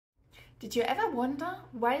Did you ever wonder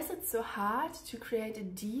why is it so hard to create a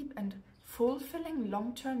deep and fulfilling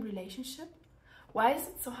long-term relationship? Why is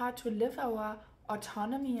it so hard to live our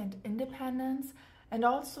autonomy and independence and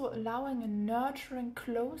also allowing a nurturing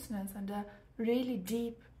closeness and a really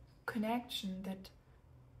deep connection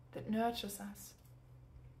that nurtures us,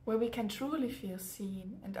 where we can truly feel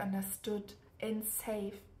seen and understood and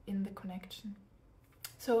safe in the connection?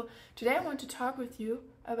 So today I want to talk with you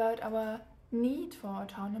about our need for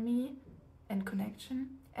autonomy and connection,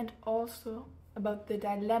 and also about the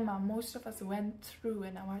dilemma most of us went through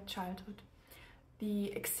in our childhood.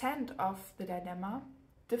 The extent of the dilemma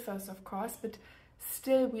differs, of course, but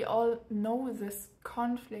still we all know this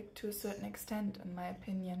conflict to a certain extent, in my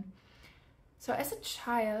opinion. So as a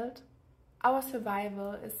child, our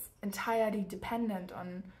survival is entirely dependent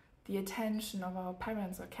on the attention of our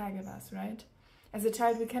parents or caregivers, right? As a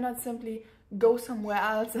child, we cannot simply go somewhere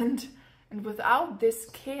else and without this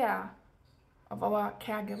care of our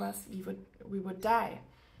caregivers, we would die.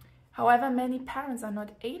 However, many parents are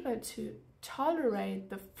not able to tolerate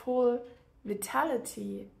the full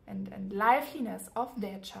vitality and liveliness of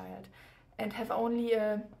their child, and have only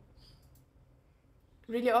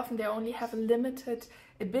really often they only have a limited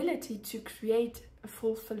ability to create a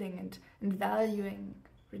fulfilling and valuing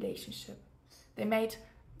relationship. They might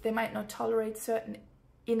not tolerate certain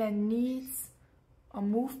inner needs or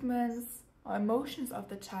movements or emotions of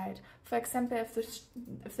the child. For example,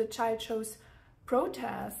 if the child shows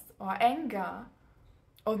protest or anger,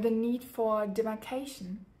 or the need for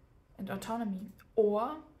demarcation and autonomy,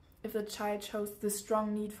 or if the child shows the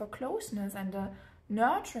strong need for closeness and a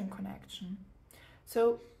nurturing connection.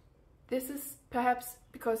 So this is perhaps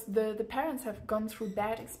because the parents have gone through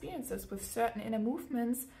bad experiences with certain inner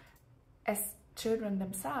movements as children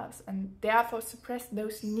themselves, and therefore suppress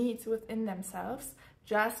those needs within themselves,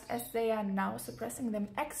 just as they are now suppressing them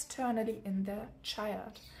externally in their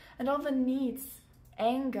child. And all the needs,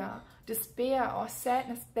 anger, despair or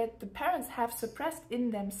sadness that the parents have suppressed in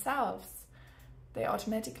themselves, they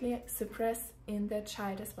automatically suppress in their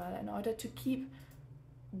child as well, in order to keep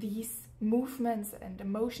these movements and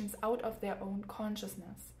emotions out of their own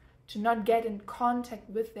consciousness, to not get in contact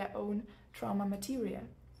with their own trauma material.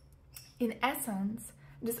 In essence,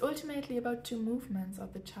 it is ultimately about two movements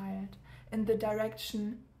of the child: in the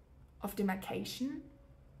direction of demarcation,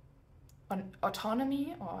 on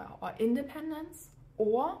autonomy or independence,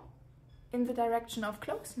 or in the direction of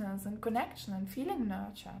closeness and connection and feeling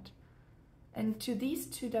nurtured. And to these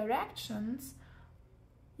two directions,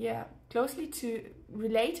 closely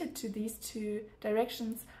related to these two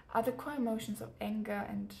directions are the core emotions of anger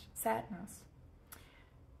and sadness.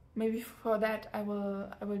 Maybe for that I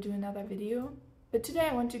will do another video. But today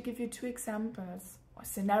I want to give you two examples, or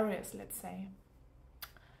scenarios, let's say.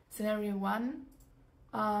 Scenario one,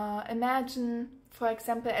 imagine, for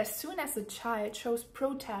example, as soon as the child shows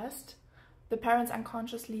protest, the parents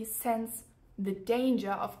unconsciously sense the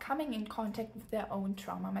danger of coming in contact with their own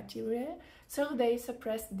trauma material, so they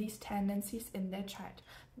suppress these tendencies in their child.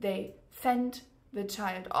 They fend the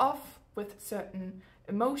child off with certain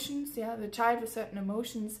emotions, the child with certain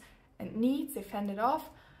emotions and needs, they fend it off.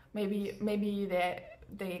 Maybe they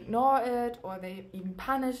ignore it, or they even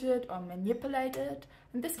punish it or manipulate it.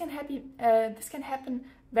 And this can happen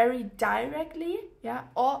very directly,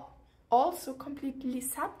 or also completely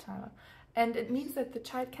subtle. And it means that the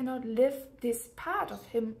child cannot live this part of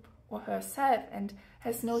him or herself and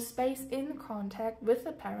has no space in contact with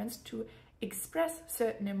the parents to express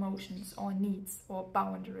certain emotions or needs or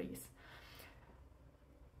boundaries.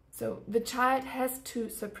 So the child has to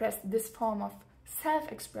suppress this form of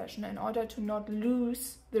self-expression in order to not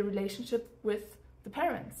lose the relationship with the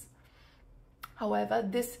parents. However,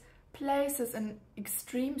 this places an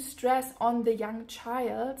extreme stress on the young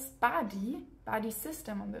child's body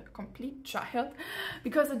system, on the complete child,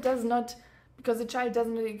 because the child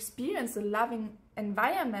doesn't experience a loving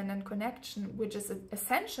environment and connection, which is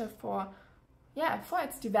essential for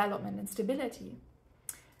its development and stability.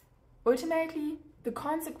 Ultimately, the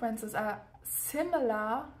consequences are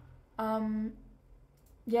similar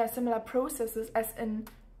processes as in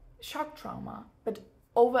shock trauma, but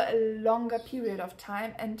over a longer period of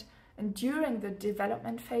time and during the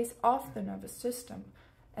development phase of the nervous system.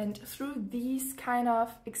 And through these kind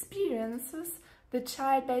of experiences, the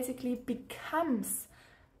child basically becomes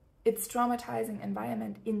its traumatizing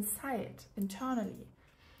environment internally.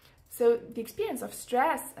 So the experience of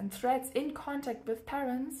stress and threats in contact with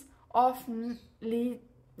parents often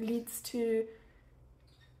leads to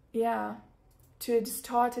a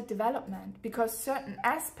distorted development, because certain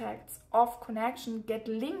aspects of connection get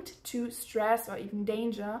linked to stress or even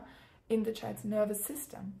danger in the child's nervous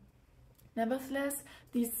system. Nevertheless,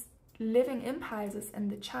 these living impulses in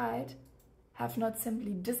the child have not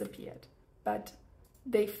simply disappeared, but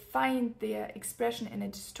they find their expression in a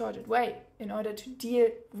distorted way in order to deal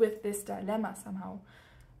with this dilemma somehow.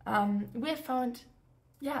 We have found,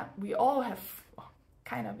 we all have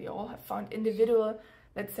found individual,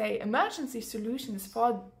 let's say, emergency solutions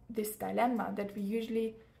for this dilemma that we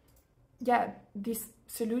usually, these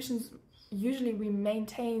solutions usually we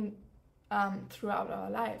maintain throughout our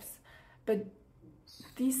lives. But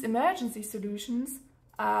these emergency solutions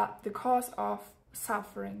are the cause of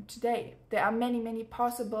suffering today. There are many, many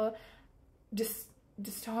possible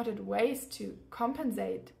distorted ways to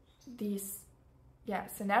compensate these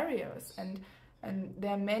scenarios, and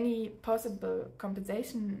there are many possible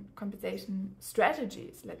compensation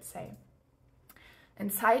strategies, let's say,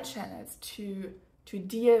 and side channels to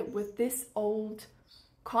deal with this old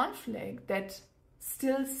conflict that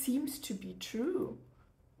still seems to be true.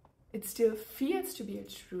 It still feels to be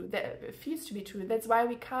true. That's why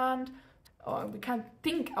we can't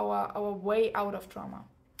think our way out of trauma.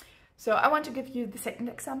 So I want to give you the second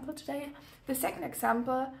example today. The second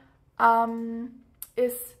example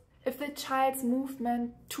is if the child's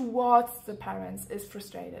movement towards the parents is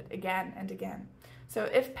frustrated again and again. So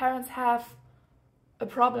if parents have a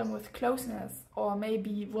problem with closeness, or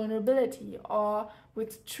maybe vulnerability, or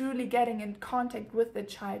with truly getting in contact with the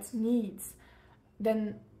child's needs,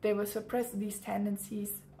 then they will suppress these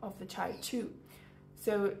tendencies of the child too.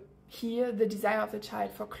 So here the desire of the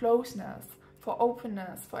child for closeness, for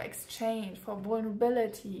openness, for exchange, for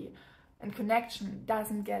vulnerability and connection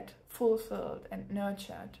doesn't get fulfilled and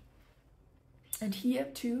nurtured. And here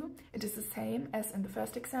too, it is the same as in the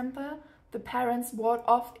first example. The parents ward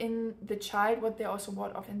off in the child what they also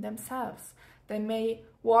ward off in themselves. They may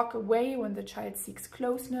walk away when the child seeks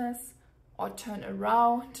closeness, or turn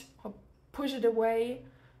around, or push it away.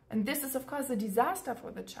 And this is, of course, a disaster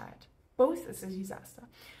for the child. Both is a disaster.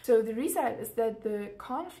 So the result is that the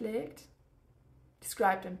conflict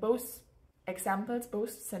described in both examples,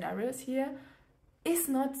 both scenarios here, is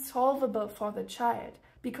not solvable for the child,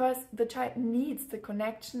 because the child needs the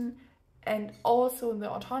connection and also the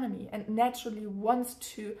autonomy, and naturally wants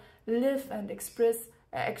to live and express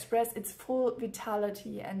its full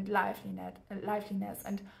vitality and liveliness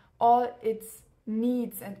and all its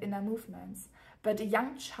needs and inner movements. But a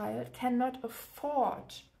young child cannot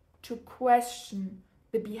afford to question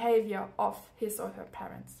the behavior of his or her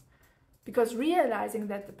parents, because realizing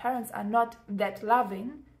that the parents are not that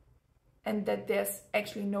loving and that there's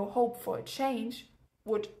actually no hope for a change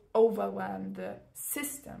would overwhelm the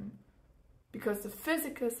system, because the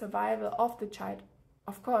physical survival of the child,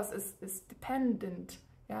 of course, is dependent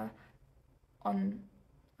on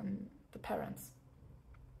the parents.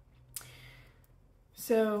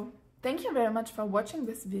 So thank you very much for watching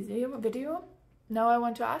this video. Now I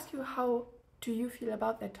want to ask you, how do you feel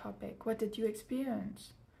about that topic? What did you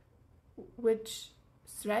experience? Which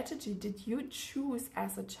strategy did you choose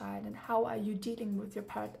as a child, and how are you dealing with your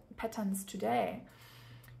patterns today?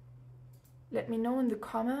 Let me know in the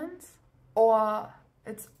comments, or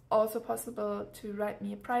it's also possible to write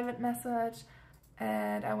me a private message.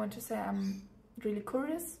 And I want to say I'm really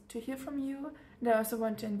curious to hear from you, and I also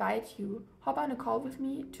want to invite you, hop on a call with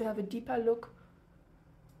me to have a deeper look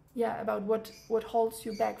about what holds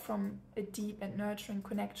you back from a deep and nurturing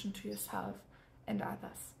connection to yourself and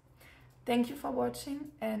others. Thank you for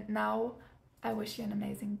watching, and now I wish you an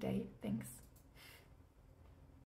amazing day. Thanks.